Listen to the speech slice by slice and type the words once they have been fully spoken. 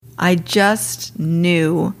I just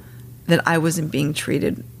knew that I wasn't being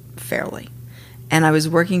treated fairly. And I was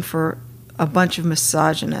working for a bunch of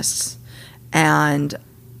misogynists, and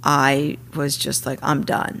I was just like, I'm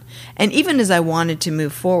done. And even as I wanted to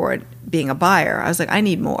move forward being a buyer, I was like, I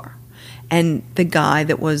need more. And the guy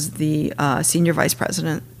that was the senior vice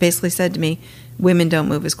president basically said to me, women don't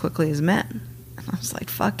move as quickly as men. And I was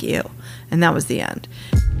like, fuck you. And that was the end.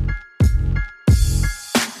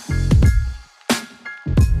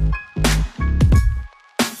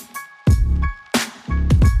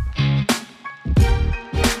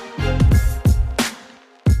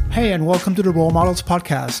 Hey, and welcome to the Role Models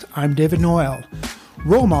Podcast. I'm David Noel.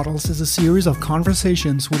 Role Models is a series of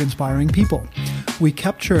conversations with inspiring people. We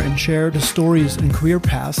capture and share the stories and career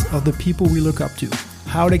paths of the people we look up to,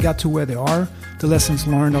 how they got to where they are, the lessons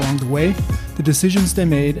learned along the way, the decisions they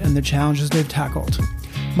made, and the challenges they've tackled.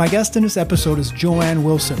 My guest in this episode is Joanne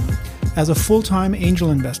Wilson. As a full-time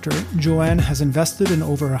angel investor, Joanne has invested in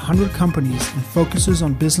over 100 companies and focuses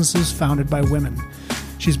on businesses founded by women.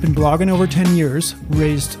 She's been blogging over 10 years,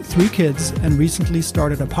 raised 3 kids, and recently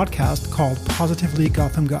started a podcast called Positively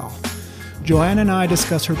Gotham Gal. Joanne and I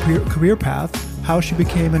discuss her career path, how she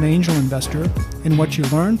became an angel investor, and what she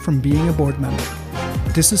learned from being a board member.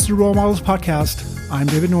 This is the Role Models Podcast. I'm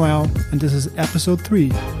David Noel, and this is episode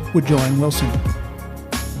 3 with Joanne Wilson.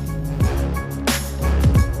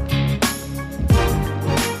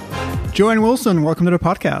 Joanne Wilson, welcome to the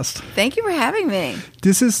podcast. Thank you for having me.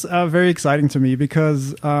 This is very exciting to me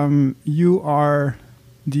because you are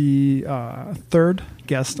the third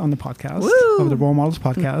guest on the podcast of the Role Models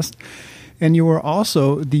Podcast. And you were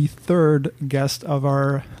also the third guest of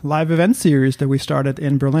our live event series that we started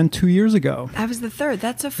in Berlin 2 years ago. I was the third.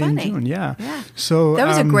 That's so funny. In June, yeah. So that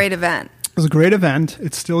was a great event. It was a great event.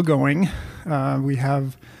 It's still going. We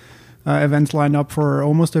have events lined up for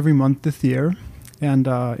almost every month this year. And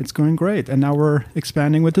it's going great. And now we're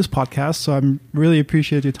expanding with this podcast. So I really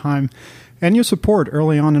appreciate your time and your support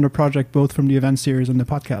early on in the project, both from the event series and the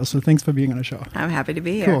podcast. So thanks for being on the show. I'm happy to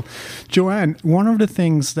be here. Cool. Joanne, one of the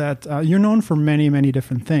things that you're known for many, many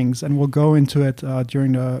different things, and we'll go into it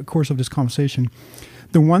during the course of this conversation.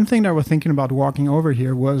 The one thing that we're thinking about walking over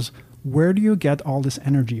here was, where do you get all this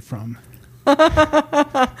energy from?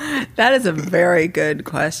 That is a very good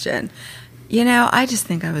question. You know, I just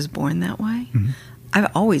think I was born that way. Mm-hmm. I've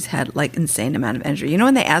always had like insane amount of energy. You know,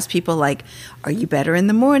 when they ask people like, are you better in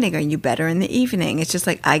the morning? Are you better in the evening? It's just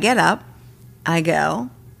like, I get up, I go,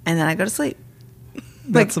 and then I go to sleep.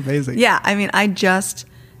 That's amazing. Yeah. I mean, I just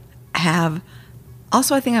have,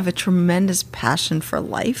 also I think I have a tremendous passion for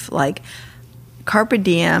life. Like carpe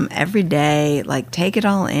diem every day, like take it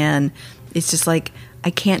all in. It's just like,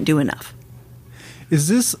 I can't do enough. Is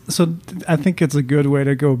this, so I think it's a good way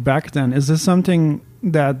to go back then. Is this something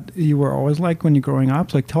that you were always like when you're growing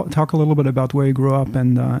up? Like talk a little bit about where you grew up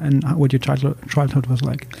and what your childhood was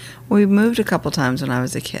like. We moved a couple times when I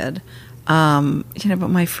was a kid. But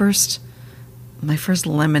my first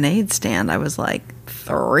lemonade stand, I was like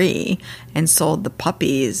 3 and sold the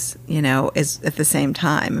puppies, at the same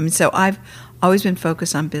time. I mean, so I've always been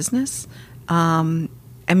focused on business. Someone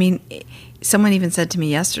even said to me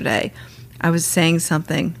yesterday, I was saying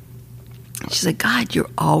something. She's like, God, you're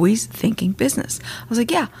always thinking business. I was like,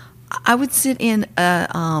 yeah. I would sit in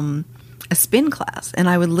a spin class, and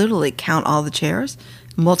I would literally count all the chairs,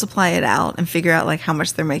 multiply it out, and figure out like how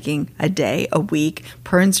much they're making a day, a week,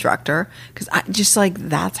 per instructor. Because I just like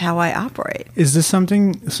that's how I operate. Is this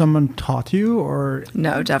something someone taught you, or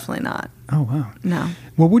no? Definitely not. Oh wow, no.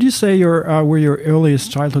 What would you say were your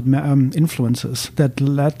earliest childhood influences that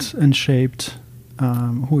led and shaped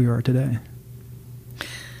who you are today?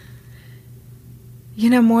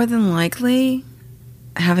 More than likely,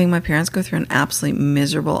 having my parents go through an absolutely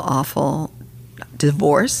miserable, awful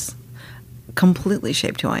divorce completely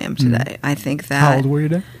shaped who I am today. I think that... How old were you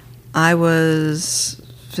then? I was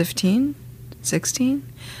 15, 16.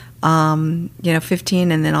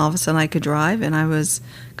 15, and then all of a sudden I could drive, and I was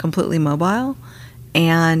completely mobile.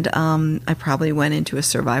 And I probably went into a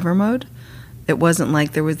survivor mode. It wasn't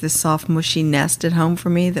like there was this soft, mushy nest at home for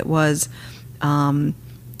me that was...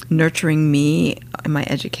 nurturing me in my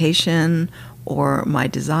education or my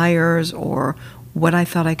desires or what I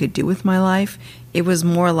thought I could do with my life. It was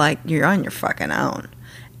more like you're on your fucking own.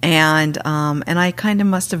 And I kind of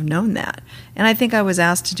must have known that. And I think I was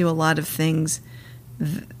asked to do a lot of things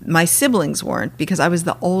my siblings weren't, because I was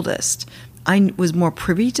the oldest. I was more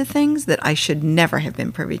privy to things that I should never have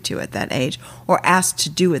been privy to at that age or asked to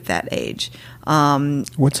do at that age.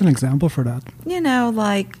 What's an example for that?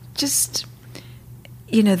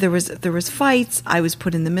 There was fights. I was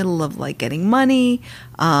put in the middle of like getting money.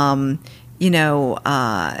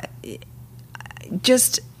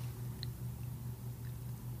 just,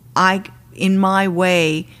 in my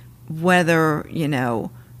way, whether,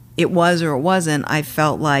 it was or it wasn't, I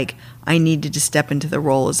felt like I needed to step into the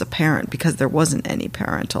role as a parent because there wasn't any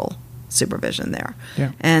parental supervision there.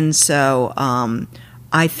 Yeah. And so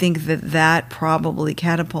I think that probably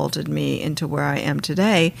catapulted me into where I am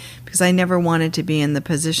today, because I never wanted to be in the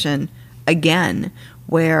position again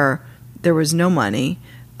where there was no money,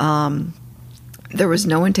 there was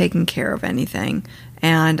no one taking care of anything,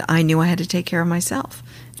 and I knew I had to take care of myself.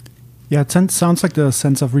 Yeah, it sounds like the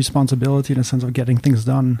sense of responsibility and the sense of getting things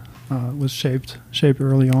done was shaped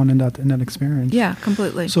early on in that experience. Yeah,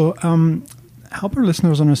 completely. So help our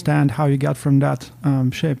listeners understand how you got from that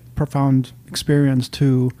profound experience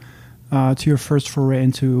to your first foray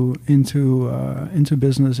into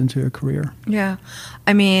business, into your career. Yeah,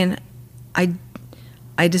 I mean,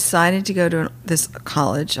 I decided to go to this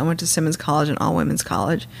college. I went to Simmons College, an all-women's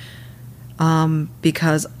college,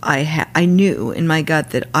 because I knew in my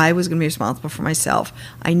gut that I was going to be responsible for myself.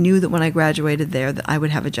 I knew that when I graduated there that I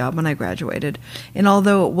would have a job when I graduated. And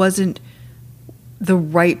although it wasn't the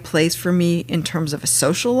right place for me in terms of a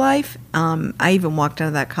social life, I even walked out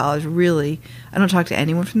of that college really, I don't talk to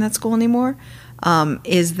anyone from that school anymore,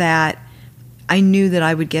 is that I knew that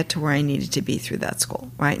I would get to where I needed to be through that school,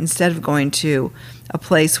 right? Instead of going to a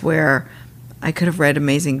place where I could have read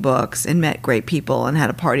amazing books and met great people and had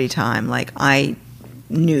a party time, like I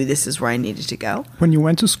knew this is where I needed to go. When you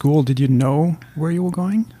went to school, did you know where you were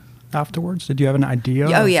going afterwards? Did you have an idea?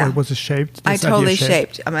 Oh, yeah. Or was it shaped? I totally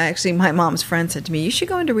shaped. Actually, my mom's friend said to me, you should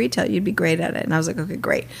go into retail. You'd be great at it. And I was like, okay,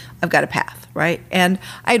 great. I've got a path, right? And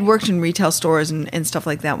I had worked in retail stores and stuff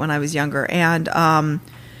like that when I was younger.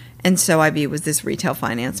 And so I was this retail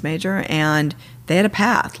finance major, and they had a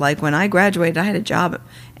path. Like when I graduated, I had a job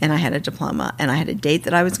and I had a diploma and I had a date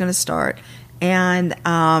that I was going to start. And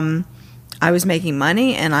I was making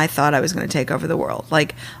money and I thought I was going to take over the world.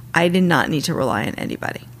 Like I did not need to rely on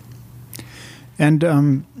anybody.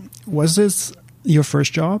 And was this your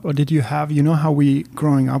first job, or did you have, how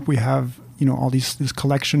growing up, we have, all this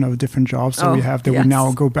collection of different jobs that we have that yes. we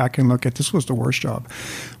now go back and look at. This was the worst job.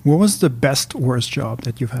 What was the worst job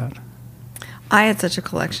that you've had? I had such a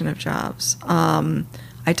collection of jobs.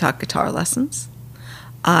 I taught guitar lessons.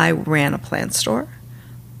 I ran a plant store.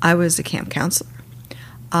 I was a camp counselor.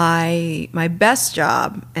 My best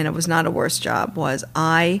job, and it was not a worst job, was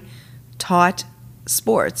I taught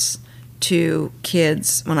sports to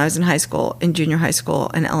kids when I was in high school, in junior high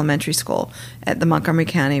school and elementary school at the Montgomery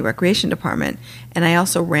County Recreation Department. And I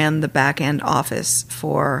also ran the back end office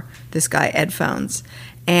for this guy, Ed Phones.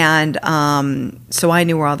 And so I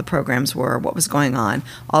knew where all the programs were, what was going on.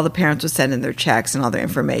 All the parents would send in their checks and all their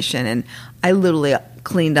information. And I literally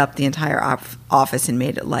cleaned up the entire office and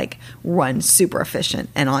made it like run super efficient.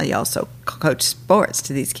 And I also coached sports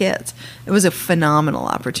to these kids. It was a phenomenal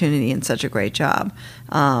opportunity and such a great job.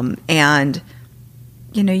 And,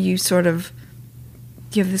 you sort of,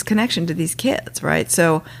 you have this connection to these kids, right?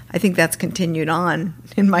 So I think that's continued on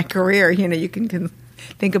in my career. You can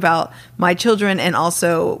think about my children and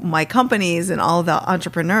also my companies and all the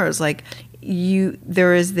entrepreneurs. Like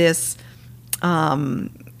there is this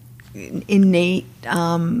innate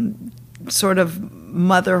sort of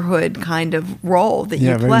motherhood kind of role that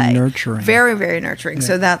you play. Very nurturing. Very, very nurturing. Yeah.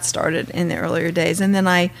 So that started in the earlier days. And then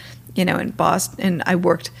I, in Boston, I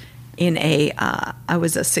worked in I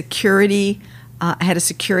was a security, I had a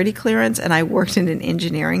security clearance, and I worked in an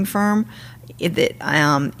engineering firm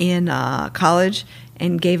that in college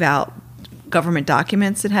and gave out government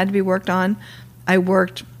documents that had to be worked on. I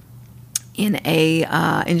worked in a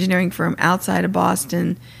engineering firm outside of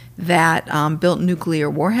Boston that built nuclear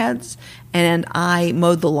warheads, and I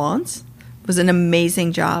mowed the lawns. It was an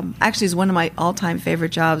amazing job. Actually, it's one of my all-time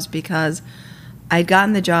favorite jobs because I'd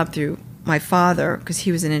gotten the job through my father because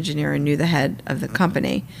he was an engineer and knew the head of the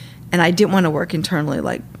company, and I didn't want to work internally,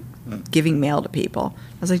 like giving mail to people.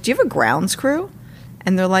 I was like, do you have a grounds crew?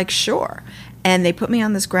 And they're like, sure. And they put me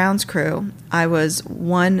on this grounds crew. I was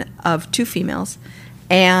one of two females.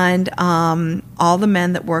 And all the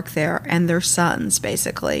men that worked there and their sons,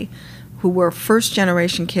 basically, who were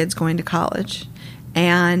first-generation kids going to college.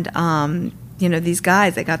 And, these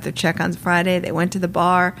guys, they got their check on Friday. They went to the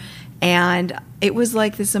bar. And it was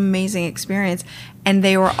like this amazing experience. And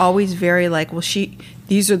they were always very like, well,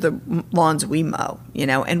 these are the lawns we mow,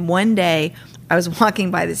 And one day I was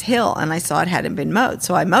walking by this hill, and I saw it hadn't been mowed,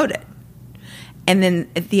 so I mowed it. And then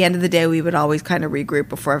at the end of the day, we would always kind of regroup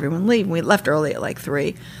before everyone leave. We left early at like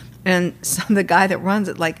 3. And so the guy that runs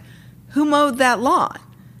it, like, who mowed that lawn?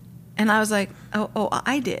 And I was like, oh,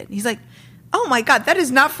 I did. He's like, oh my God, that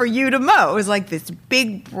is not for you to mow. It was like this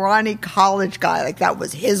big, brawny college guy. Like that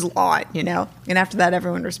was his lawn, you know? And after that,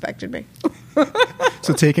 everyone respected me.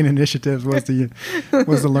 So taking initiative was the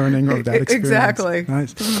learning of that experience. Exactly.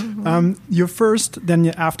 Nice.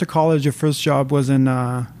 After college, your first job was in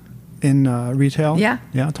retail? Yeah.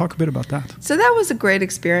 Yeah, talk a bit about that. So that was a great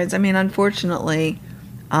experience. I mean, unfortunately,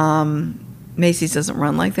 Macy's doesn't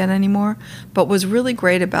run like that anymore. But what's really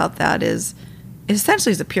great about that is it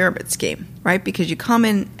essentially is a pyramid scheme, right? Because you come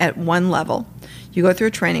in at one level, you go through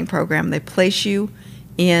a training program, they place you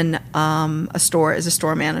in a store as a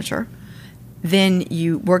store manager. Then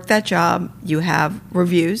you work that job, you have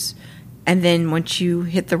reviews, and then once you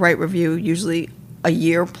hit the right review, usually a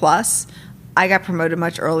year plus, I got promoted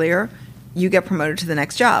much earlier. You get promoted to the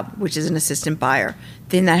next job, which is an assistant buyer.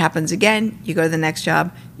 Then that happens again. You go to the next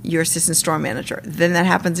job, you're assistant store manager. Then that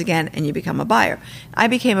happens again, and you become a buyer. I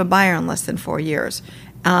became a buyer in less than 4 years.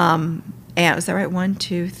 And was that right? 1,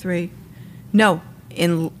 2, 3? No,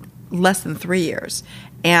 in less than 3 years.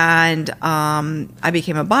 And I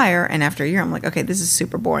became a buyer, and after a year, I'm like, okay, this is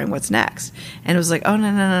super boring. What's next? And it was like, oh,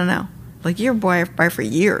 no. Like, you're a buyer for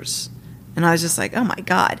years. And I was just like, oh, my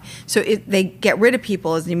God. So they get rid of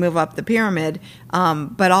people as you move up the pyramid.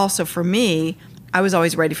 But also for me, I was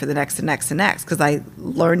always ready for the next, because I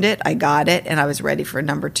learned it, I got it, and I was ready for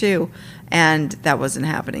number 2. And that wasn't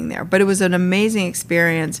happening there. But it was an amazing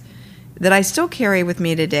experience that I still carry with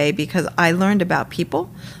me today because I learned about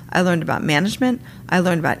people, I learned about management, I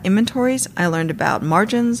learned about inventories, I learned about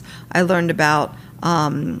margins, I learned about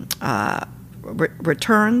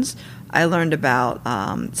returns, I learned about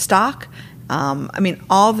stock. I mean,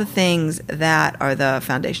 all the things that are the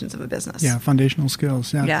foundations of a business. Yeah, foundational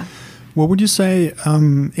skills. Yeah. What would you say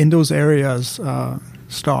in those areas,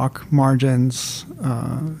 stock, margins,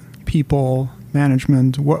 people,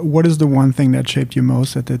 management, what is the one thing that shaped you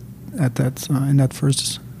most in that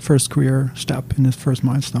first career step, in this first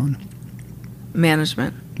milestone?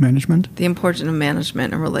 Management. Management? The importance of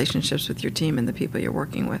management and relationships with your team and the people you're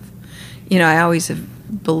working with. You know, I always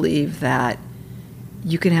have believed that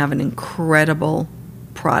you can have an incredible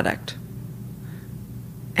product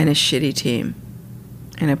and a shitty team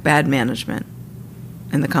and a bad management,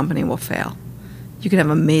 and the company will fail. You could have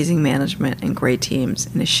amazing management and great teams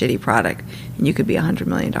and a shitty product, and you could be a $100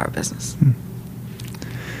 million business.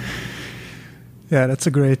 Yeah, that's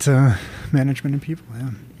a great management and people.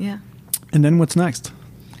 Yeah. And then what's next?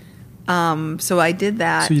 So I did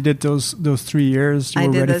that. So you did those 3 years. You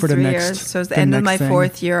were ready for the next. I did those 3 years. So it was the end of my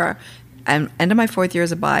fourth year. End of my fourth year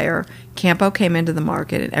as a buyer. Campo came into the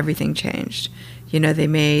market, and everything changed. You know, they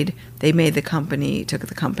made the company, took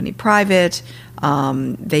the company private.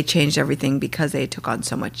 They changed everything because they took on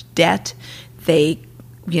so much debt. They,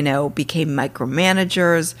 became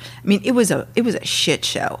micromanagers. I mean, it was a shit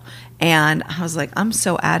show. And I was like, I'm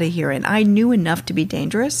so out of here. And I knew enough to be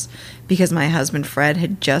dangerous because my husband, Fred,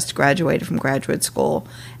 had just graduated from graduate school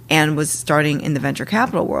and was starting in the venture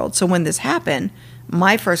capital world. So when this happened,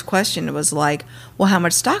 my first question was like, well, how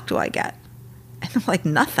much stock do I get? And I'm like,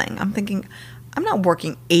 nothing. I'm thinking, I'm not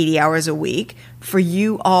working 80 hours a week for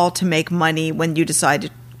you all to make money when you decide to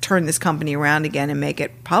turn this company around again and make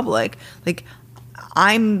it public. Like,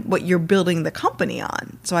 I'm what you're building the company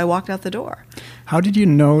on. So I walked out the door. How did you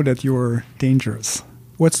know that you were dangerous?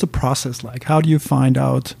 What's the process like? How do you find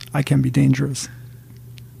out I can be dangerous?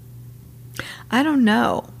 I don't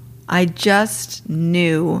know. I just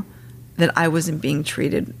knew that I wasn't being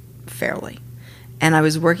treated fairly. And I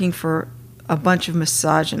was working for a bunch of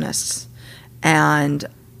misogynists. And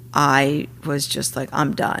I was just like,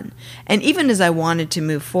 I'm done. And even as I wanted to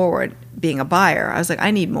move forward being a buyer, I was like,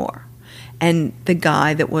 I need more. And the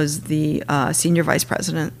guy that was the senior vice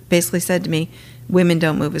president basically said to me, women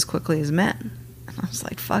don't move as quickly as men. And I was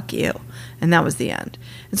like, fuck you. And that was the end.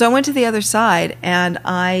 And so I went to the other side, and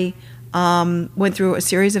I went through a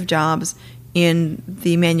series of jobs in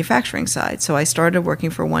the manufacturing side. So I started working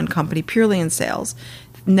for one company purely in sales,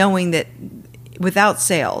 knowing that without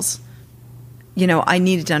sales, I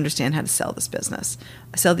needed to understand how to sell this business,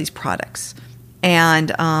 sell these products.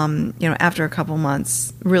 And, after a couple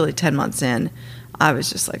months, really 10 months in, I was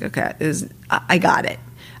just like, okay, I got it.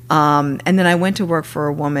 And then I went to work for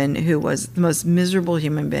a woman who was the most miserable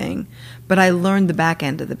human being, but I learned the back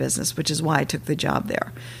end of the business, which is why I took the job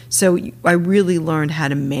there. So I really learned how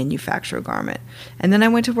to manufacture a garment. And then I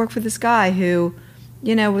went to work for this guy who,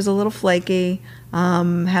 was a little flaky,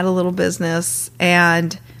 had a little business,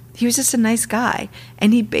 and he was just a nice guy.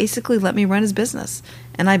 And he basically let me run his business.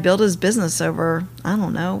 And I built his business over, I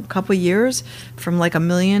don't know, a couple of years, from like $1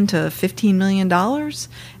 million to $15 million,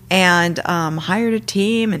 and hired a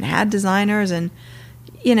team and had designers. And,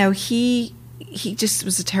 he he just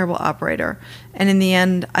was a terrible operator. And in the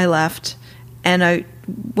end, I left, and I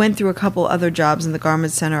went through a couple other jobs in the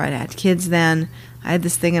garment center. I had kids then. I had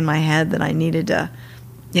this thing in my head that I needed to,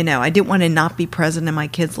 I didn't want to not be present in my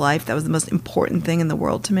kid's life. That was the most important thing in the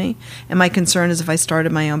world to me. And my concern is if I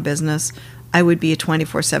started my own business, I would be a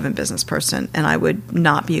 24/7 business person, and I would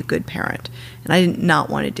not be a good parent. And I did not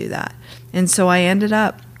want to do that. And so I ended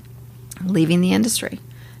up leaving the industry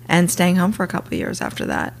and staying home for a couple of years after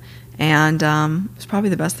that. And it was probably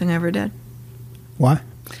the best thing I ever did. Why?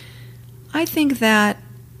 I think that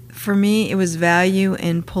for me, it was value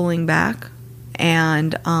in pulling back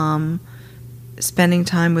and spending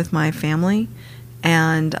time with my family,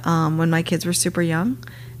 and when my kids were super young,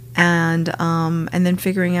 and then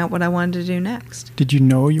figuring out what I wanted to do next. Did you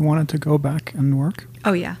know you wanted to go back and work?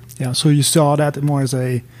 Oh yeah. Yeah. So you saw that more as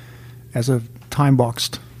a time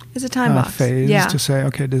boxed. It's a time box phase, yeah. To say,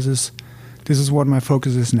 okay, this is what my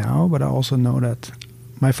focus is now, but I also know that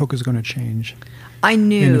my focus is going to change. I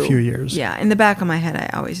knew in a few years. Yeah, in the back of my head, I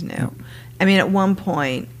always knew. Yeah. I mean, at one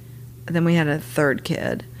point, then we had a third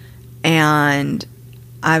kid, and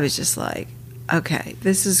I was just like, okay,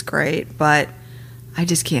 this is great, but I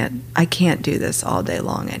just can't. I can't do this all day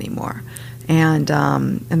long anymore. And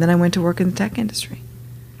then I went to work in the tech industry,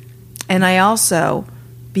 and I also,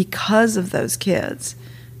 because of those kids,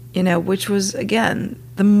 which was, again,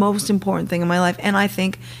 the most important thing in my life. And I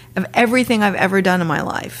think of everything I've ever done in my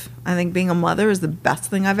life, I think being a mother is the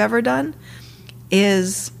best thing I've ever done,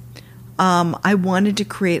 is I wanted to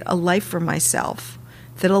create a life for myself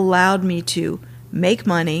that allowed me to make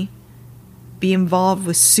money, be involved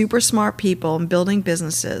with super smart people and building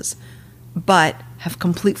businesses, but have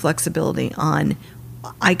complete flexibility on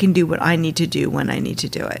I can do what I need to do when I need to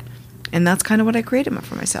do it. And that's kind of what I created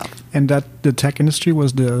for myself. And that the tech industry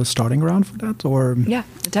was the starting ground for that, or yeah,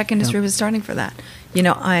 the tech industry was starting for that. It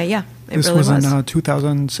this really was. This was in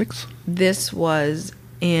 2006. This was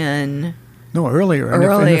in earlier.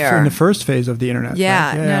 In the first phase of the internet.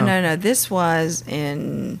 Yeah, right? No. This was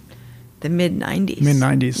in the mid 90s. Mid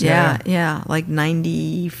 90s. Yeah, like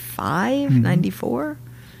 95, 94.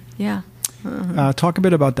 Yeah. Talk a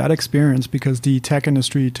bit about that experience, because the tech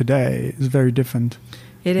industry today is very different.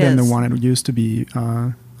 Than the one it used to be.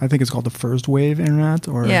 I think it's called the first wave internet,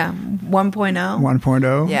 or 1.0.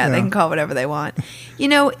 1.0. Yeah, they can call it whatever they want.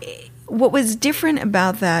 What was different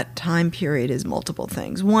about that time period is multiple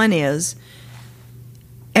things. One is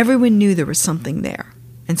everyone knew there was something there.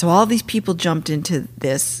 And so all these people jumped into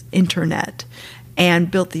this internet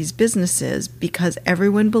and built these businesses because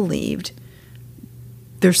everyone believed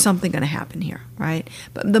there's something going to happen here, right?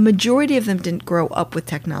 But the majority of them didn't grow up with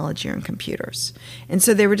technology or in computers. And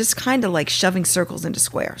so they were just kind of like shoving circles into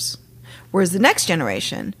squares. Whereas the next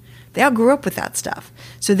generation, they all grew up with that stuff.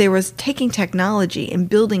 So they were taking technology and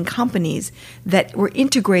building companies that were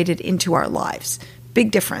integrated into our lives.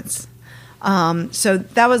 Big difference. So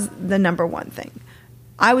that was the number one thing.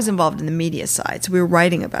 I was involved in the media side, so we were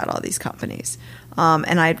writing about all these companies.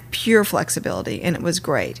 And I had pure flexibility, and it was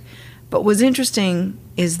great. But what's interesting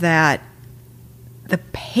is that the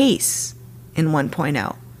pace in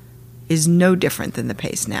 1.0 is no different than the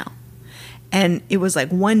pace now. And it was like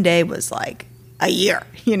one day was like a year,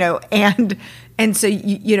 and so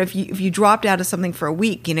if you dropped out of something for a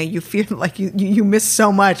week, you feel like you missed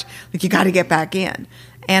so much, like you got to get back in.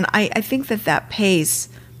 And I think that pace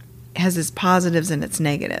has its positives and its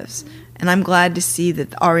negatives. And I'm glad to see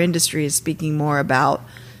that our industry is speaking more about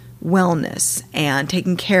wellness and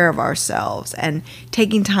taking care of ourselves and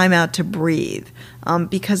taking time out to breathe.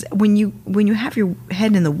 Because when you have your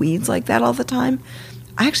head in the weeds like that all the time,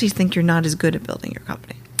 I actually think you're not as good at building your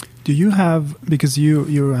company. Do you have, because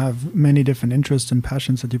you have many different interests and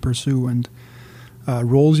passions that you pursue and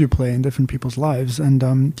roles you play in different people's lives,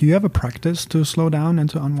 and do you have a practice to slow down and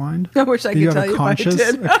to unwind? I wish I could tell you if I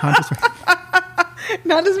did.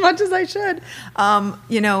 Not as much as I should.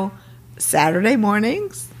 Saturday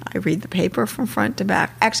mornings, I read the paper from front to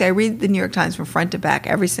back. Actually, I read the New York Times from front to back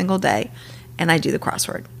every single day, and I do the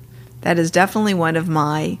crossword. That is definitely one of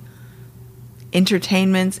my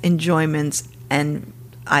entertainments, enjoyments, and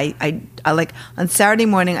I like on Saturday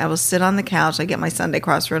morning, I will sit on the couch. I get my Sunday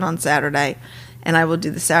crossword on Saturday, and I will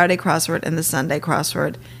do the Saturday crossword and the Sunday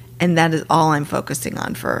crossword, and that is all I'm focusing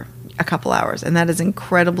on for a couple hours, and that is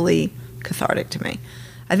incredibly cathartic to me.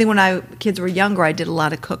 I think when kids were younger, I did a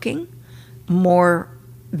lot of cooking, more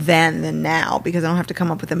then than now, because I don't have to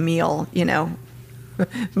come up with a meal,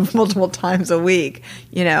 multiple times a week,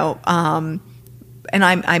 and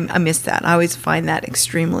I miss that. I always find that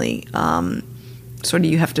extremely sort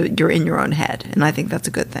of you're in your own head, and I think that's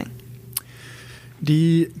a good thing.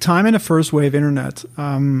 The time in the first wave internet,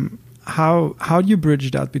 how do you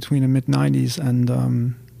bridge that between the mid '90s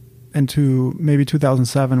and to maybe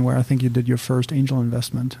 2007, where I think you did your first angel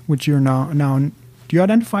investment, which you're now. Do you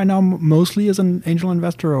identify now mostly as an angel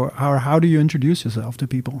investor, or how do you introduce yourself to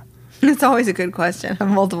people? It's always a good question. I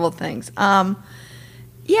have multiple things.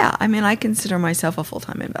 Yeah, I mean, I consider myself a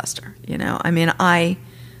full-time investor. You know, I mean, I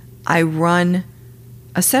run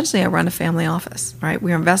a family office, right?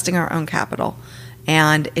 We're investing our own capital,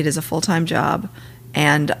 and it is a full-time job,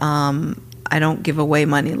 and I don't give away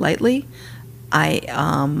money lightly.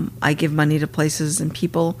 I give money to places and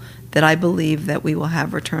people that I believe that we will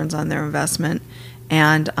have returns on their investment,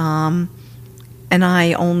 and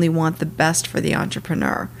I only want the best for the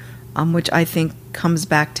entrepreneur, which I think comes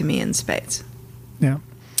back to me in spades. Yeah.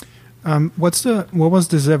 What was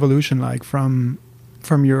this evolution like from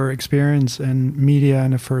your experience in media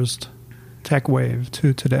and the first tech wave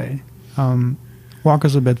to today? Walk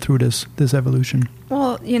us a bit through this evolution.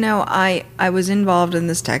 Well, you know, I was involved in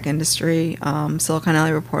this tech industry, Silicon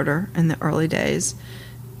Alley reporter in the early days,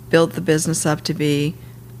 built the business up to be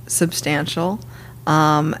substantial,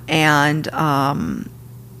 and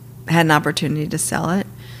had an opportunity to sell it.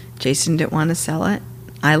 Jason didn't want to sell it.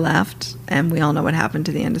 I left, and we all know what happened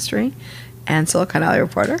to the industry and Silicon Alley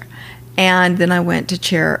reporter. And then I went to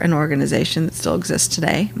chair an organization that still exists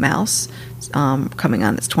today, Mouse, coming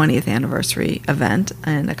on its 20th anniversary event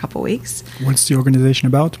in a couple weeks. What's the organization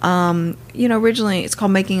about? You know, originally it's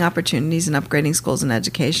called Making Opportunities and Upgrading Schools and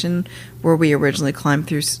Education, where we originally climbed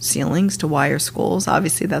through ceilings to wire schools.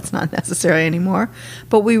 Obviously, that's not necessary anymore.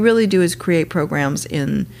 But what we really do is create programs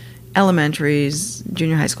in elementaries,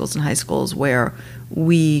 junior high schools, and high schools where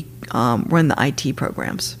we run the IT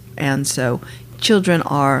programs. And so children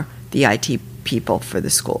are the IT people for the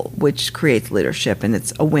school, which creates leadership, and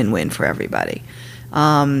it's a win-win for everybody.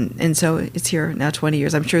 And so it's here now 20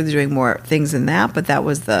 years. I'm sure they're doing more things than that, but that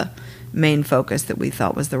was the main focus that we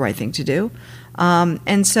thought was the right thing to do.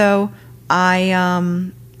 And so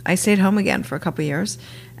I stayed home again for a couple of years,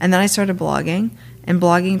 and then I started blogging, and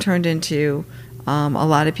blogging turned into a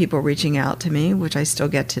lot of people reaching out to me, which I still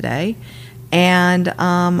get today. And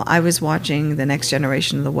I was watching the next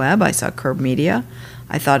generation of the web. I saw Curb Media.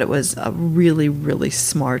 I thought it was a really, really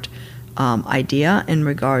smart idea in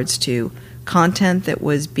regards to content that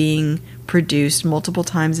was being produced multiple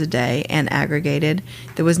times a day and aggregated.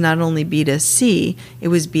 That was not only B2C, it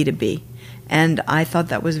was B2B. And I thought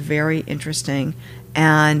that was very interesting.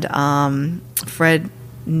 And Fred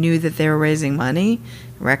knew that they were raising money,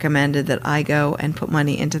 recommended that I go and put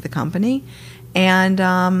money into the company.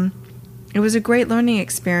 And it was a great learning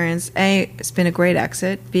experience. A, it's been a great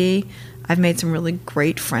exit. B, I've made some really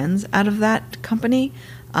great friends out of that company.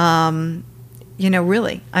 You know,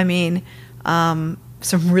 really. I mean, some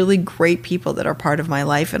really great people that are part of my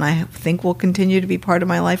life, and I think will continue to be part of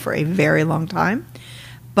my life for a very long time.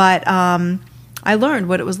 But I learned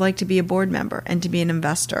what it was like to be a board member and to be an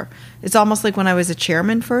investor. It's almost like when I was a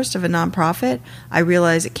chairman first of a nonprofit, I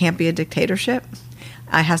realized it can't be a dictatorship.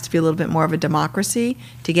 It has to be a little bit more of a democracy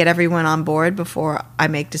to get everyone on board before I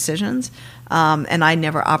make decisions. And I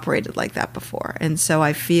never operated like that before. And so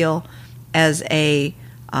I feel as a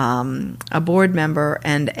board member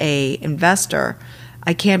and a investor,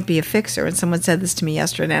 I can't be a fixer. And someone said this to me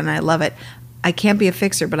yesterday, and I love it. I can't be a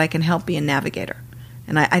fixer, but I can help be a navigator.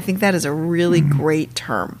 And I think that is a really great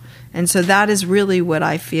term. And so that is really what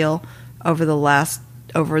I feel over the last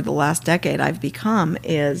decade I've become,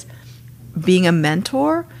 is being a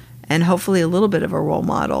mentor and hopefully a little bit of a role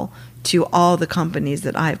model to all the companies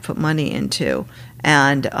that I've put money into.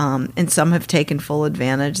 And some have taken full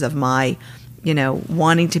advantage of my, you know,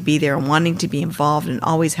 wanting to be there and wanting to be involved and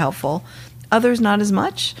always helpful. Others not as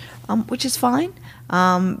much, which is fine.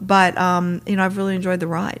 But you know, I've really enjoyed the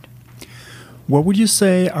ride. What would you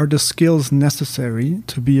say are the skills necessary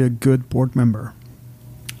to be a good board member?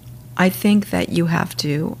 I think that you have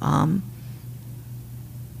to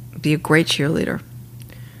be a great cheerleader,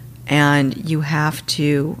 and you have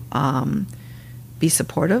to be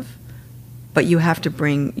supportive, but you have to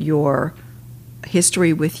bring your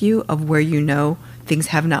history with you of where you know things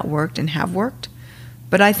have not worked and have worked.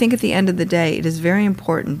 But I think at the end of the day, it is very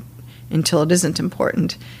important, until it isn't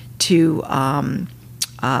important, to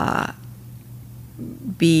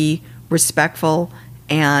be respectful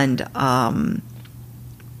and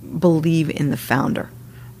believe in the founder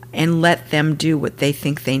and let them do what they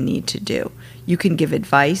think they need to do. You can give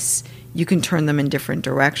advice, you can turn them in different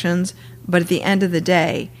directions, but at the end of the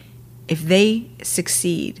day, if they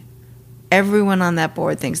succeed, everyone on that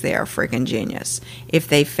board thinks they are a freaking genius. If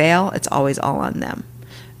they fail, it's always all on them.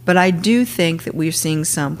 But I do think that we're seeing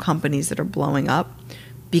some companies that are blowing up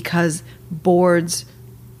because boards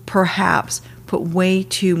perhaps put way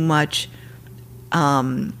too much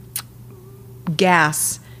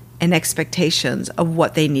gas and expectations of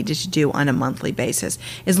what they needed to do on a monthly basis.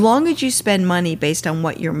 As long as you spend money based on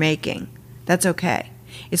what you're making, that's okay.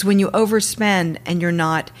 It's when you overspend and you're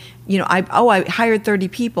not, I hired 30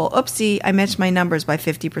 people. Oopsie, I matched my numbers by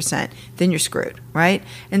 50%. Then you're screwed, right?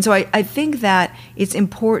 And so I think that it's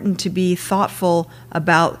important to be thoughtful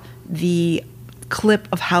about the clip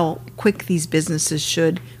of how quick these businesses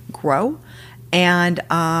should grow. And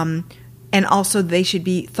also they should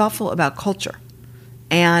be thoughtful about culture.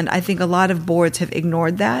 And I think a lot of boards have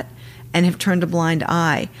ignored that and have turned a blind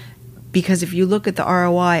eye. Because if you look at the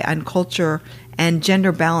ROI on culture and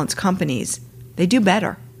gender balanced companies, they do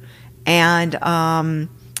better. And, I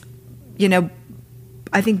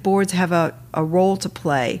think boards have a role to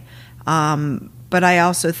play. But I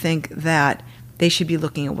also think that they should be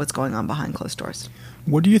looking at what's going on behind closed doors.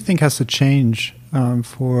 What do you think has to change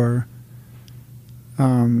for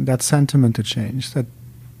that sentiment to change? That,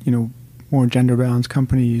 more gender balanced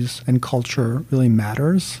companies and culture really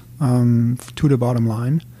matters to the bottom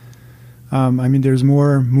line. There's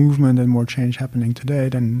more movement and more change happening today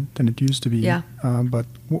than it used to be. Yeah. But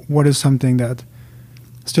what is something that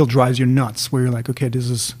still drives you nuts, where you're like, okay,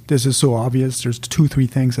 this is so obvious. There's 2-3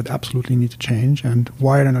 things that absolutely need to change, and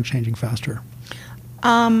why are they not changing faster?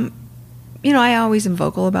 I always am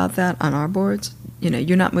vocal about that on our boards.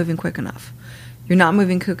 You're not moving quick enough. You're not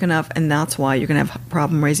moving quick enough, and that's why you're going to have a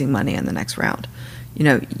problem raising money in the next round.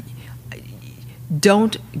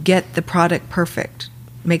 Don't get the product perfect.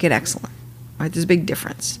 Make it excellent. Right? There's a big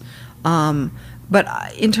difference. But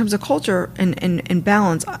in terms of culture and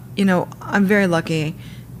balance, I'm very lucky.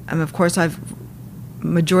 Of course,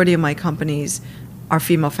 majority of my companies are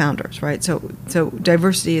female founders, right? So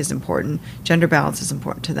diversity is important. Gender balance is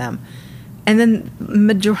important to them. And then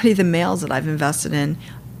majority of the males that I've invested in,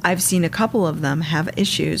 I've seen a couple of them have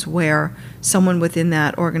issues where someone within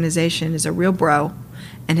that organization is a real bro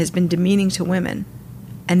and has been demeaning to women,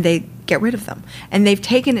 and they get rid of them. And they've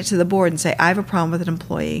taken it to the board and say, I have a problem with an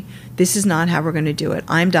employee. This is not how we're going to do it.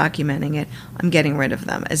 I'm documenting it. I'm getting rid of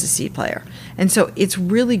them as a C player. And so it's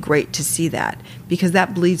really great to see that, because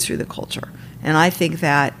that bleeds through the culture. And I think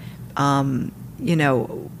that, as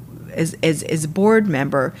a board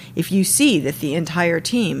member, if you see that the entire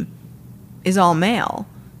team is all male,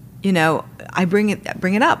 I bring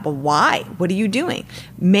it up. But why? What are you doing?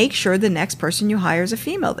 Make sure the next person you hire is a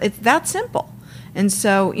female. It's that simple. And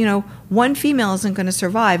so, one female isn't going to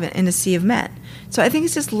survive in a sea of men. So I think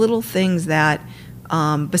it's just little things that,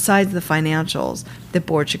 besides the financials, the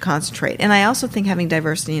board should concentrate. And I also think having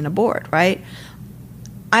diversity in a board, right?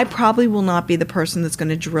 I probably will not be the person that's going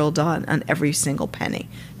to drill down on every single penny.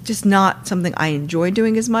 Just not something I enjoy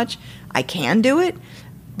doing as much. I can do it,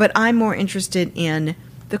 but I'm more interested in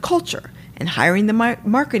the culture and hiring the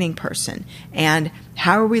marketing person, and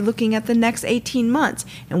how are we looking at the next 18 months,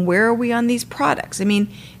 and where are we on these products?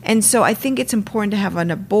 And so I think it's important to have on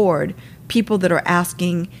a board people that are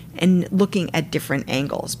asking and looking at different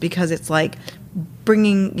angles, because it's like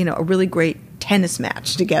bringing, a really great tennis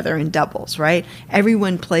match together in doubles, right?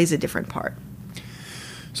 Everyone plays a different part.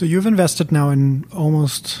 So you've invested now in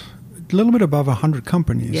almost a little bit above 100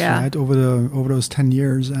 companies, yeah, right? Over those 10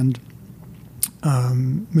 years, and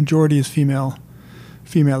majority is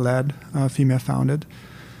female-led, female-founded.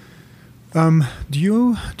 Do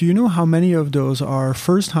you know how many of those are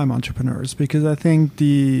first-time entrepreneurs? Because I think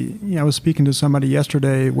I was speaking to somebody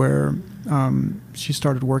yesterday where she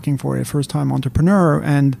started working for a first-time entrepreneur,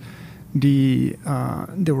 and they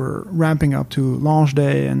were ramping up to launch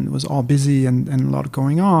day, and it was all busy and a lot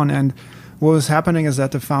going on. And what was happening is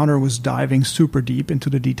that the founder was diving super deep into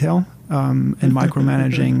the detail and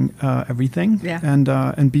micromanaging everything, yeah,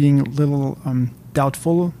 and being a little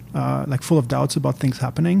doubtful, like full of doubts about things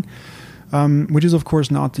happening, which is of course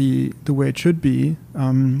not the way it should be.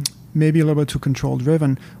 Maybe a little bit too control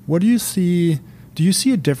driven. What do you see? Do you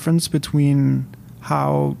see a difference between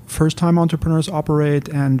how first-time entrepreneurs operate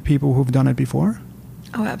and people who've done it before?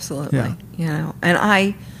 Oh, absolutely. Yeah. And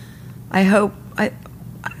I hope I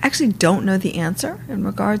actually don't know the answer in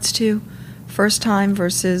regards to first time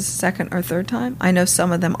versus second or third time. I know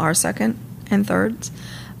some of them are second and thirds,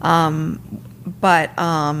 but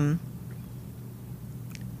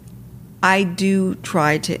I do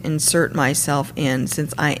try to insert myself in,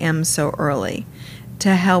 since I am so early,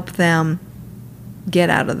 to help them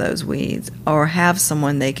get out of those weeds or have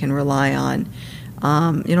someone they can rely on.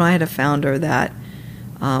 I had a founder that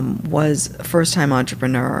was a first-time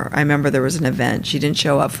entrepreneur. I remember there was an event. She didn't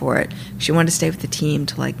show up for it. She wanted to stay with the team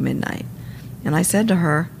till like midnight. And I said to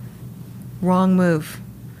her, wrong move.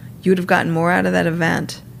 You would have gotten more out of that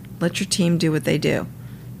event Let your team do what they do.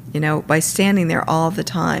 By standing there all of the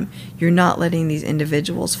time, you're not letting these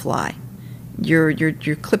individuals fly.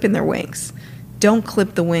 You're clipping their wings. Don't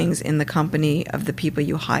clip the wings in the company of the people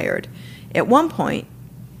you hired. At one point,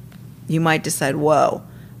 you might decide, whoa,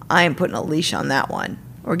 I am putting a leash on that one,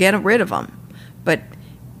 or get rid of them. But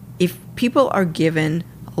if people are given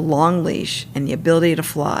a long leash and the ability to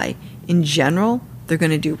fly, in general, they're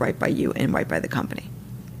going to do right by you and right by the company.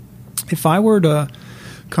 If I were to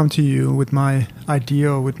come to you with my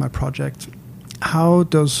idea or with my project, how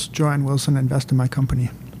does Joanne Wilson invest in my company?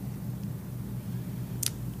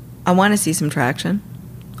 I want to see some traction.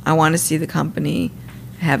 I want to see the company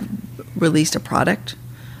have released a product.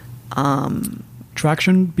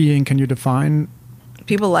 Traction being, can you define?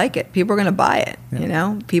 People like it. People are going to buy it.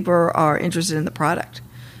 Yeah. People are interested in the product.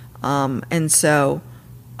 And so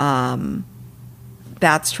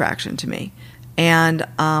that's traction to me. And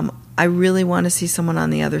I really want to see someone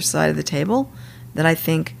on the other side of the table that I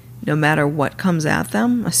think no matter what comes at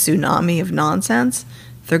them, a tsunami of nonsense,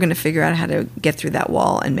 they're going to figure out how to get through that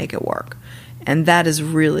wall and make it work. And that is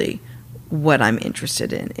really what I'm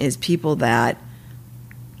interested in, is people that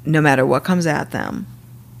no matter what comes at them,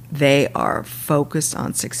 they are focused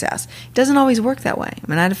on success. It doesn't always work that way. I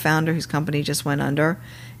mean, I had a founder whose company just went under,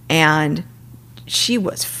 and she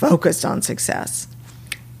was focused on success.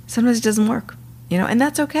 Sometimes it doesn't work, and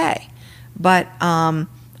that's okay. But I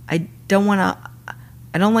don't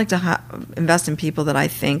like to invest in people that I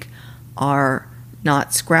think are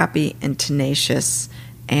not scrappy and tenacious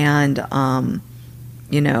and,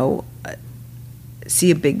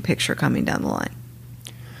 see a big picture coming down the line.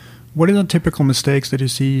 What are the typical mistakes that you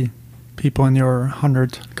see people in your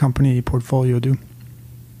 100 company portfolio do?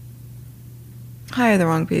 Hire the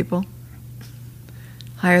wrong people.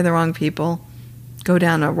 Go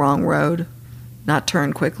down a wrong road. Not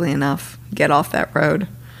turn quickly enough. Get off that road.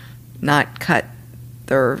 Not cut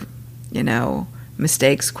their,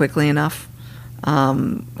 mistakes quickly enough.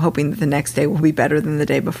 Hoping that the next day will be better than the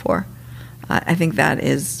day before. I think that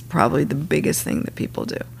is probably the biggest thing that people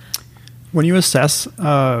do. When you assess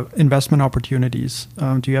investment opportunities,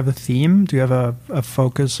 do you have a theme? Do you have a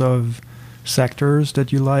focus of sectors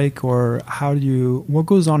that you like, or what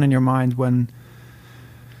goes on in your mind when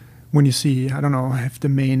you see, I don't know, if the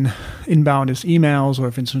main inbound is emails or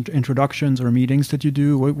if it's introductions or meetings that you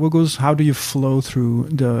do? How do you flow through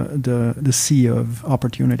the sea of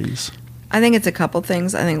opportunities? I think it's a couple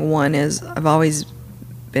things. I think one is I've always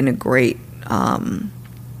been a great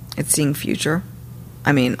at seeing future.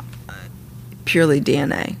 I mean, purely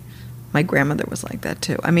DNA. My grandmother was like that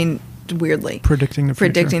too. I mean, weirdly. Predicting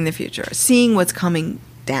the future. Seeing what's coming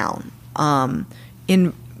down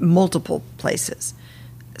in multiple places.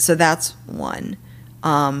 So that's one.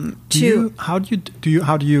 Two. How do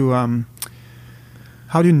you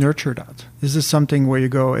nurture that? Is this something where you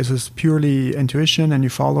go, is this purely intuition and you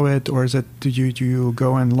follow it, or is it do you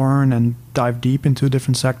go and learn and dive deep into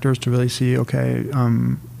different sectors to really see, okay,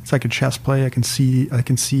 it's like a chess play, I can see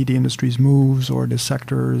the industry's moves or the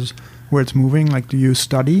sectors where it's moving? Like, do you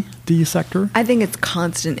study the sector? I think it's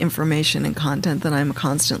constant information and content that I'm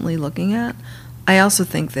constantly looking at. I also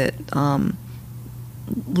think that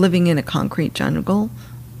living in a concrete jungle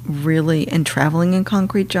really, and traveling in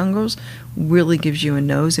concrete jungles really gives you a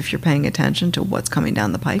nose if you're paying attention to what's coming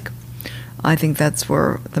down the pike. I think that's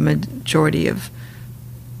where the majority of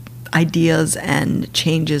ideas and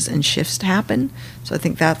changes and shifts happen. So I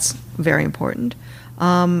think that's very important.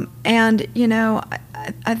 And,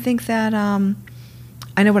 I think that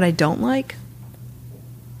I know what I don't like.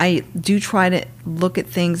 I do try to look at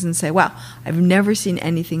things and say, wow, I've never seen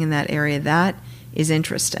anything in that area that is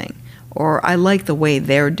interesting, or I like the way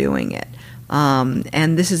they're doing it.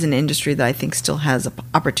 And this is an industry that I think still has an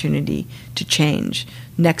opportunity to change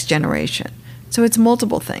next generation. So it's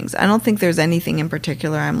multiple things. I don't think there's anything in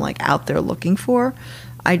particular I'm like out there looking for.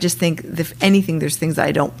 I just think if anything, there's things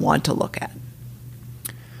I don't want to look at.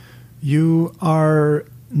 You are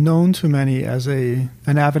known to many as an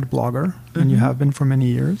avid blogger, and you have been for many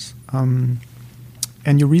years. And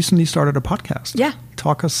you recently started a podcast. Yeah.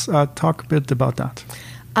 Talk a bit about that.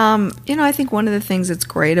 I think one of the things that's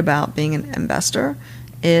great about being an investor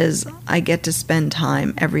is I get to spend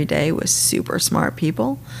time every day with super smart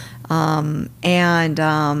people. When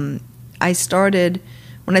I started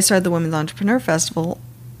the Women's Entrepreneur Festival,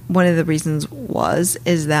 one of the reasons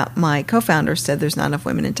is that my co-founder said there's not enough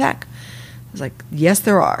women in tech. I was like, yes,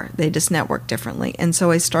 there are. They just network differently. And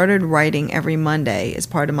so I started writing every Monday as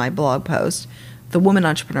part of my blog post, the Woman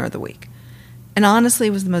Entrepreneur of the Week. And honestly,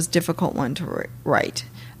 it was the most difficult one to write.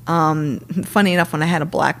 Funny enough, when I had a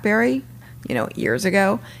BlackBerry, years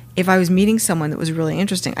ago, if I was meeting someone that was really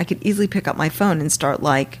interesting, I could easily pick up my phone and start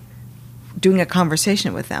like doing a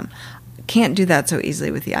conversation with them. Can't do that so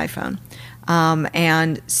easily with the iPhone.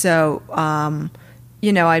 And so,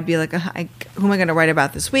 I'd be like, who am I going to write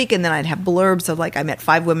about this week? And then I'd have blurbs of like, I met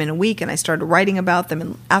 5 women a week, and I started writing about them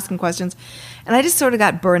and asking questions. And I just sort of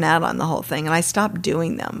got burnt out on the whole thing, and I stopped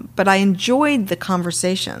doing them. But I enjoyed the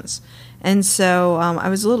conversations. And so I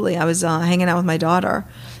was hanging out with my daughter,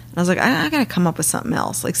 and I was like, I got to come up with something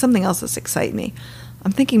else, like something else that's exciting me.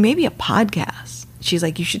 I'm thinking maybe a podcast. She's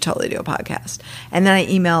like, you should totally do a podcast. And then I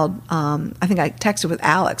emailed, I think I texted with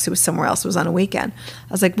Alex, who was somewhere else, who was on a weekend.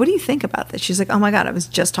 I was like, what do you think about this? She's like, oh my God, I was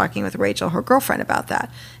just talking with Rachel, her girlfriend, about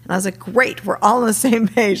that. And I was like, great, we're all on the same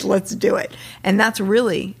page, let's do it. And that's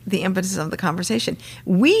really the impetus of the conversation.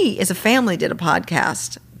 We, as a family, did a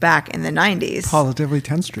podcast back in the 90s. Positively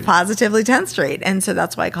 10th Street. Positively 10th Street. And so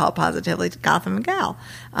that's why I call it Positively Gotham and Gal.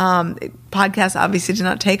 Podcasts obviously did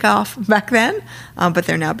not take off back then, but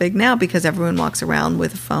they're now big now because everyone walks around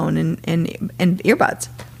with a phone and earbuds.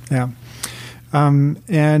 Yeah.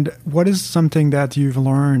 And what is something that you've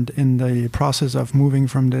learned in the process of moving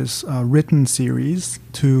from this written series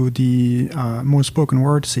to the more spoken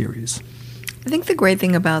word series? I think the great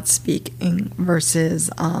thing about speaking versus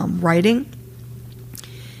writing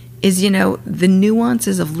is, the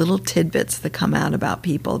nuances of little tidbits that come out about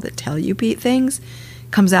people that tell you things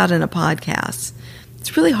comes out in a podcast.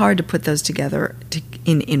 It's really hard to put those together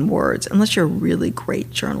in words unless you're a really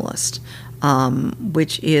great journalist,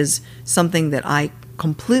 which is something that I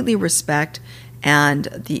completely respect, and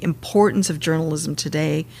the importance of journalism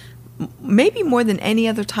today, maybe more than any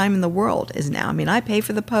other time in the world, is now. I mean, I pay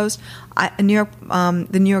for the Post, the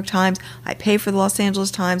New York Times, I pay for the Los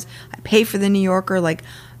Angeles Times, I pay for the New Yorker, like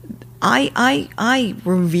I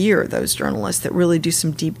revere those journalists that really do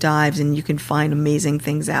some deep dives, and you can find amazing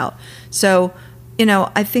things out. So,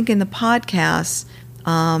 I think in the podcasts,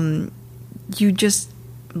 you just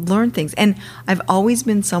learn things. And I've always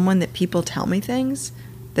been someone that people tell me things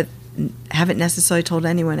that haven't necessarily told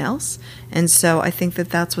anyone else. And so I think that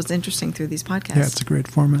that's what's interesting through these podcasts. Yeah, it's a great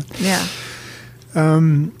format. Yeah.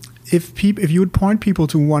 If you would point people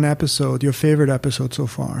to one episode, your favorite episode so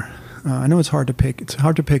far, I know it's hard to pick. It's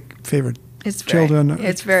hard to pick favorite children,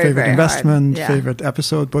 favorite investment, favorite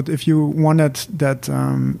episode. But if you one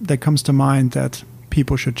that comes to mind that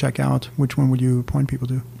people should check out, which one would you point people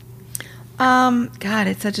to? God,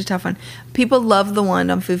 it's such a tough one. People love the one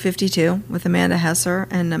on Food 52 with Amanda Hesser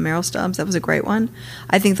and Meryl Stubbs. That was a great one.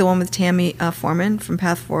 I think the one with Tammy Foreman from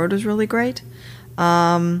Path Forward was really great.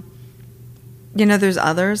 There's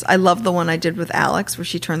others. I love the one I did with Alex where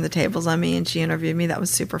she turned the tables on me and she interviewed me. That was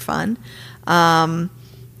super fun.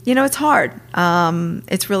 It's hard.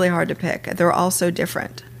 It's really hard to pick. They're all so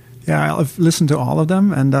different. Yeah, I've listened to all of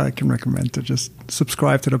them, and I can recommend to just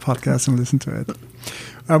subscribe to the podcast and listen to it.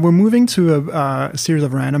 We're moving to a series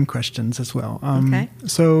of random questions as well. Okay.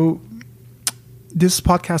 So this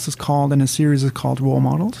podcast is called, and a series is called Role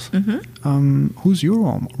Models. Mm-hmm. Who's your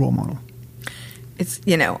role model? It's,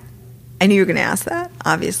 I knew you were going to ask that,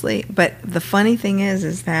 obviously. But the funny thing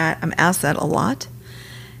is that I'm asked that a lot,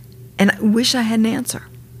 and I wish I had an answer.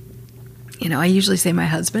 I usually say my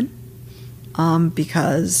husband,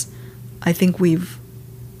 because I think we've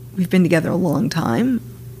been together a long time,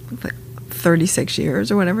 like 36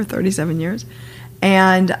 years or whatever, 37 years.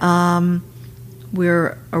 And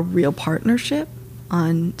we're a real partnership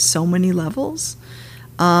on so many levels.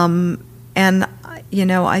 And,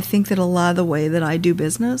 I think that a lot of the way that I do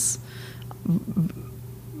business,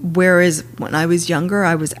 whereas when I was younger,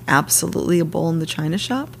 I was absolutely a bull in the china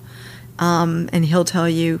shop. And he'll tell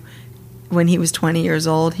you when he was 20 years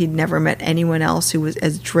old, he'd never met anyone else who was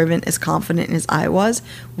as driven, as confident as I was,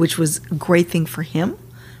 which was a great thing for him.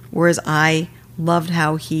 Whereas I loved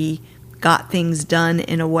how he got things done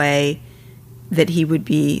in a way that he would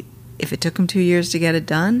be, if it took him 2 years to get it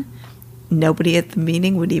done, nobody at the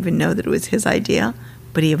meeting would even know that it was his idea,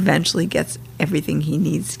 but he eventually gets everything he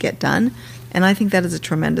needs to get done. And I think that is a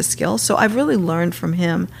tremendous skill. So I've really learned from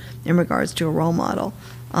him in regards to a role model.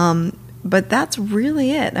 But that's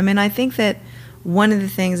really it. I mean, I think that one of the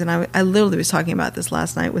things, and I literally was talking about this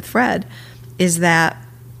last night with Fred, is that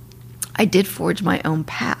I did forge my own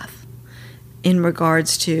path in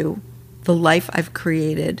regards to the life I've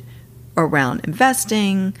created around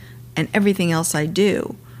investing and everything else I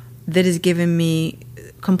do that has given me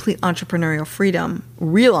complete entrepreneurial freedom,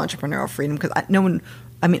 real entrepreneurial freedom, because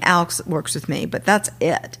Alex works with me, but that's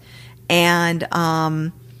it.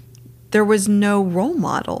 And there was no role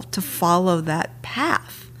model to follow that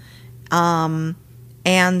path.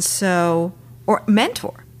 And so, or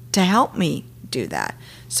mentor to help me do that.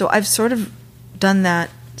 So I've sort of done that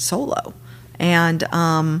solo. And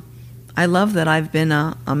I love that I've been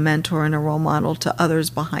a mentor and a role model to others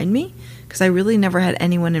behind me, because I really never had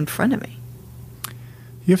anyone in front of me.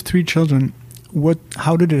 You have 3 children.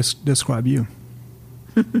 How did it describe you?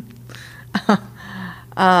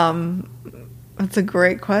 That's a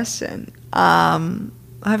great question. I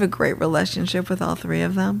have a great relationship with all 3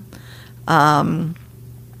 of them.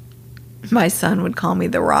 My son would call me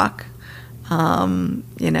the Rock.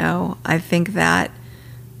 I think that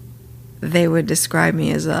they would describe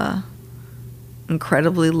me as a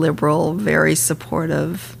incredibly liberal, very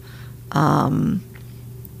supportive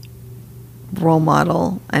role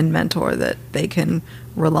model and mentor that they can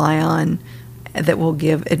rely on, that will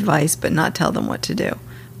give advice but not tell them what to do.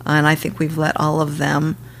 And I think we've let all of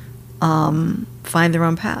them find their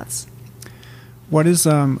own paths. What is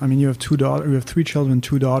you have 2 daughters, you have 3 children,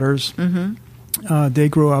 2 daughters. Mm-hmm. They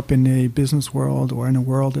grow up in a business world or in a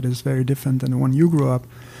world that is very different than the one you grew up.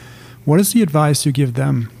 What is the advice you give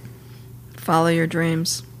them? Follow your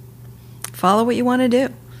dreams. Follow what you want to do.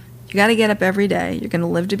 You got to get up every day. You're going to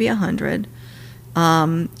live to be 100.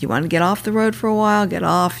 You want to get off the road for a while, get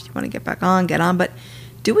off. You want to get back on, get on. But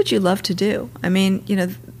do what you love to do. I mean,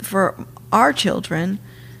 for our children,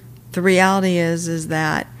 the reality is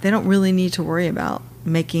that they don't really need to worry about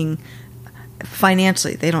making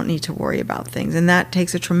financially. They don't need to worry about things, and that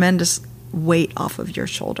takes a tremendous weight off of your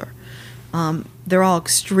shoulder. They're all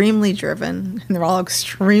extremely driven, and they're all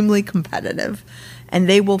extremely competitive, and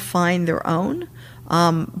they will find their own.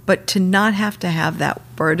 But to not have to have that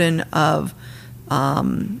burden of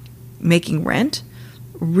making rent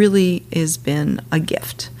really has been a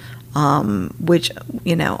gift, which,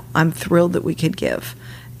 I'm thrilled that we could give.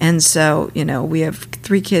 And so, we have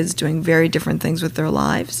 3 kids doing very different things with their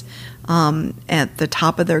lives, at the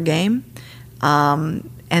top of their game,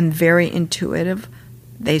 and very intuitive.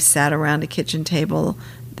 They sat around a kitchen table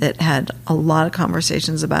that had a lot of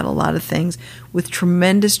conversations about a lot of things with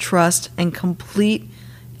tremendous trust and complete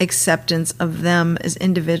acceptance of them as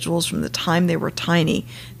individuals from the time they were tiny,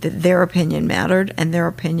 that their opinion mattered and their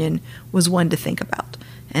opinion was one to think about.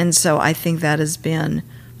 And so I think that has been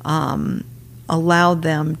allowed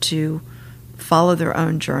them to follow their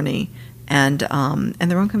own journey and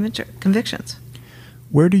their own convictions.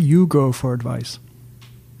 Where do you go for advice?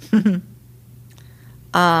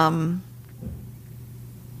 I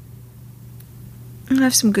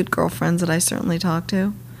have some good girlfriends that I certainly talk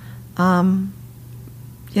to.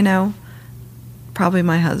 Probably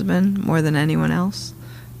my husband more than anyone else.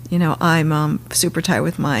 I'm super tight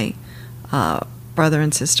with my brother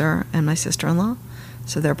and sister and my sister-in-law,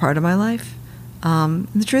 so they're part of my life. And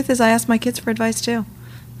the truth is, I ask my kids for advice too.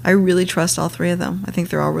 I really trust all 3 of them. I think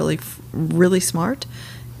they're all really, really smart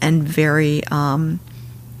and very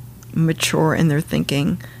mature in their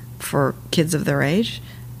thinking for kids of their age,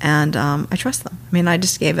 and I trust them. I mean, I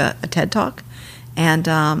just gave a TED Talk, and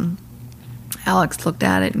Alex looked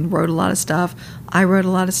at it and wrote a lot of stuff. I wrote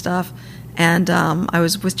a lot of stuff, and I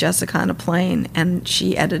was with Jessica on a plane, and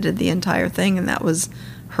she edited the entire thing, and that was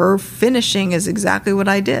her finishing is exactly what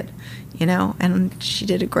I did, and she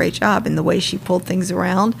did a great job. And the way she pulled things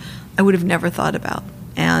around, I would have never thought about.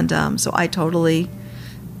 And so I totally,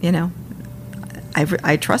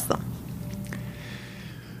 I trust them.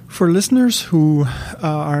 For listeners who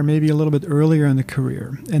are maybe a little bit earlier in the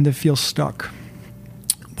career and they feel stuck,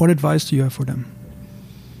 what advice do you have for them?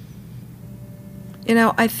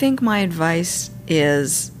 I think my advice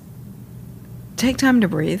is take time to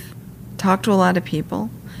breathe, talk to a lot of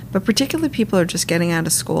people, but particularly people who are just getting out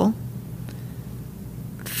of school.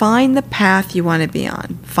 Find the path you want to be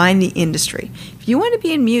on. Find the industry. If you want to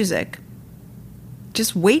be in music,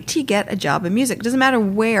 just wait till you get a job in music. It doesn't matter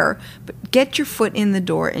where, but get your foot in the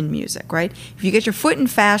door in music, right? If you get your foot in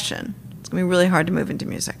fashion, it's going to be really hard to move into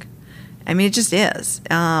music. I mean, it just is.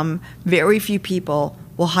 Very few people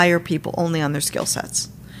will hire people only on their skill sets.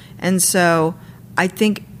 And so I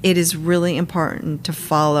think it is really important to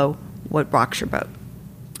follow what rocks your boat.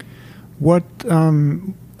 What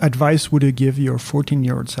advice would you give your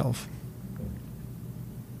 14-year-old self?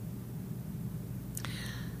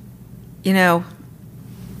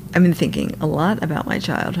 I've been thinking a lot about my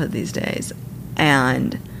childhood these days,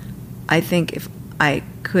 and I think if I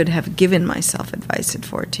could have given myself advice at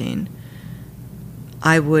 14,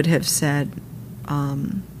 I would have said,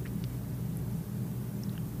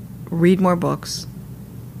 read more books,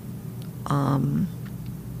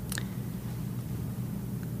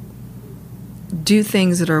 do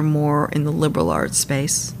things that are more in the liberal arts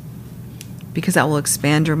space, because that will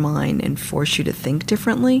expand your mind and force you to think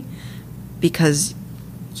differently, because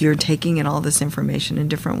you're taking in all this information in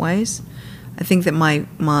different ways. I think that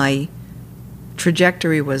my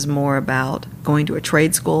trajectory was more about going to a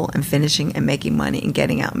trade school and finishing and making money and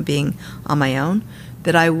getting out and being on my own,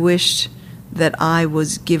 that I wished that I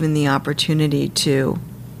was given the opportunity to,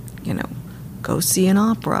 go see an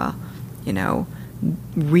opera,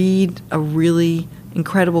 read a really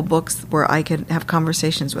incredible books where I could have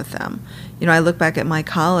conversations with them. I look back at my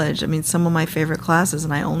college, some of my favorite classes,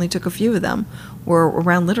 and I only took a few of them, were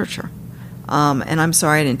around literature. And I'm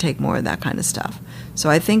sorry I didn't take more of that kind of stuff. So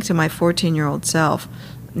I think to my 14-year-old self,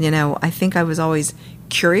 I think I was always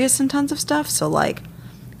curious in tons of stuff. So like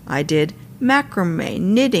I did macrame,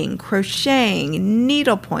 knitting, crocheting,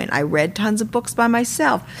 needlepoint. I read tons of books by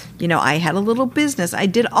myself. I had a little business. I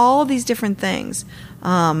did all these different things,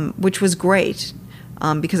 which was great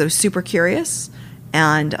because I was super curious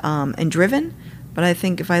and driven. But I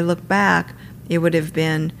think if I look back, it would have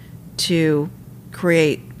been to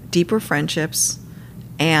create deeper friendships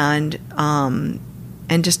and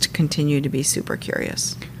just to continue to be super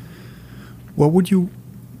curious. What would you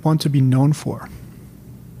want to be known for?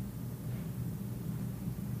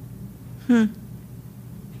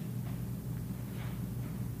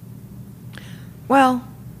 Well,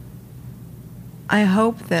 I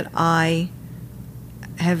hope that I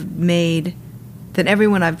have made that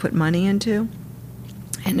everyone I've put money into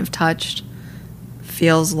and have touched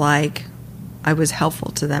feels like I was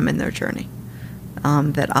helpful to them in their journey,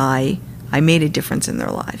 that I made a difference in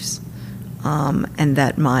their lives, and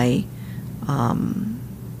that my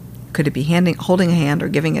could it be holding a hand or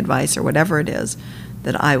giving advice or whatever it is,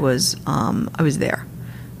 that I was there,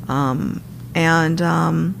 I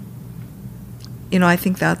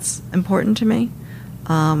think that's important to me,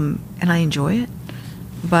 and I enjoy it.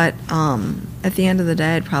 But at the end of the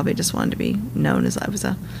day, I'd probably just wanted to be known as I was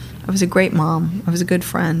a great mom, I was a good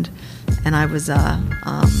friend, and I was a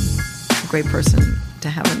great person to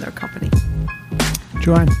have in their company.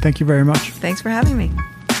 Joanne, thank you very much. Thanks for having me.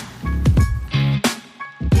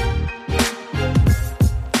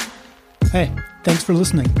 Hey, thanks for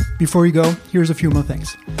listening. Before you go, here's a few more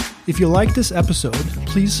things. If you like this episode,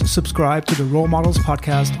 please subscribe to the Role Models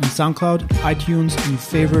podcast on SoundCloud, iTunes, and your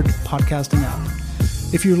favorite podcasting app.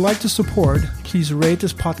 If you'd like to support, please rate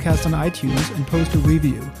this podcast on iTunes and post a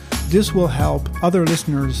review. This will help other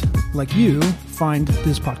listeners like you find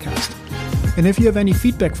this podcast. And if you have any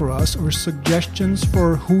feedback for us or suggestions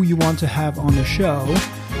for who you want to have on the show,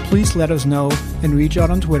 please let us know and reach out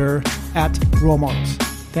on Twitter @RoleModels.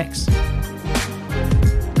 Thanks.